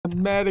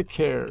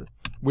Medicare.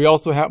 We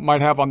also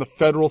might have on the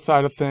federal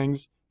side of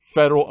things,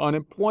 federal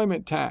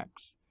unemployment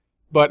tax.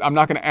 But I'm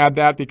not going to add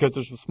that because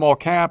there's a small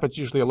cap. It's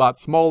usually a lot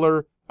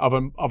smaller of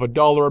a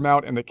dollar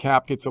amount, and the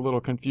cap gets a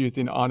little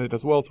confusing on it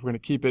as well. So we're going to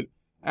keep it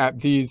at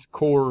these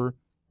core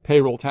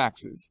payroll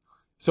taxes.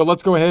 So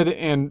let's go ahead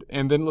and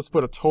then let's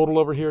put a total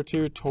over here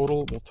too.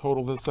 Total, we'll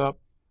total this up.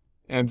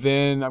 And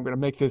then I'm going to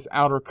make this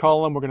outer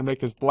column. We're going to make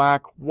this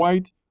black,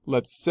 white.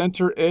 Let's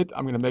center it.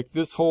 I'm going to make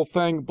this whole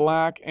thing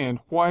black and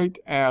white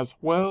as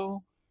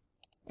well.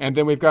 And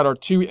then we've got our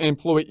two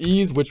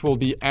employees, which will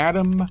be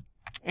Adam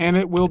and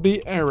it will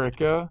be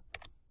Erica.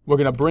 We're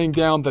going to bring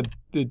down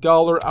the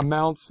dollar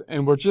amounts,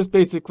 and we're just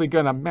basically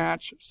going to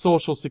match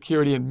Social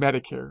Security and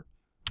Medicare.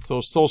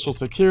 So Social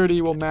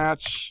Security will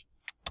match,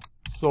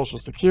 Social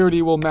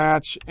Security will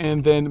match,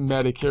 and then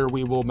Medicare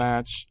we will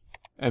match.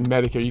 And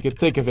Medicare, you could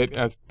think of it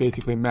as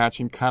basically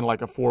matching kind of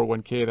like a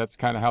 401k. That's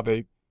kind of how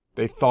they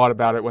thought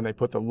about it when they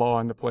put the law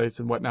into place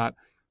and whatnot.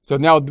 So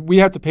now we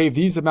have to pay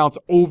these amounts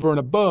over and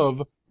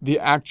above the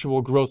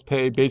actual gross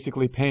pay,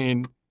 basically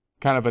paying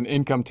kind of an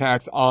income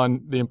tax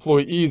on the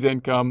employee's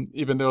income,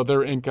 even though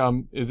their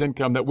income is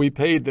income that we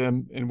paid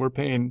them, and we're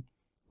paying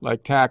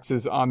like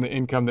taxes on the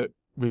income that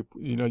we,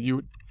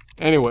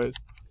 anyways.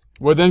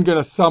 We're then going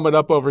to sum it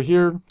up over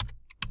here,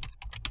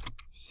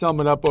 sum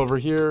it up over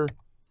here,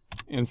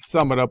 and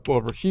sum it up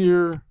over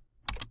here.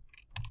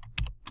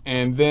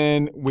 And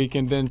then we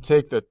can then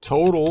take the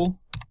total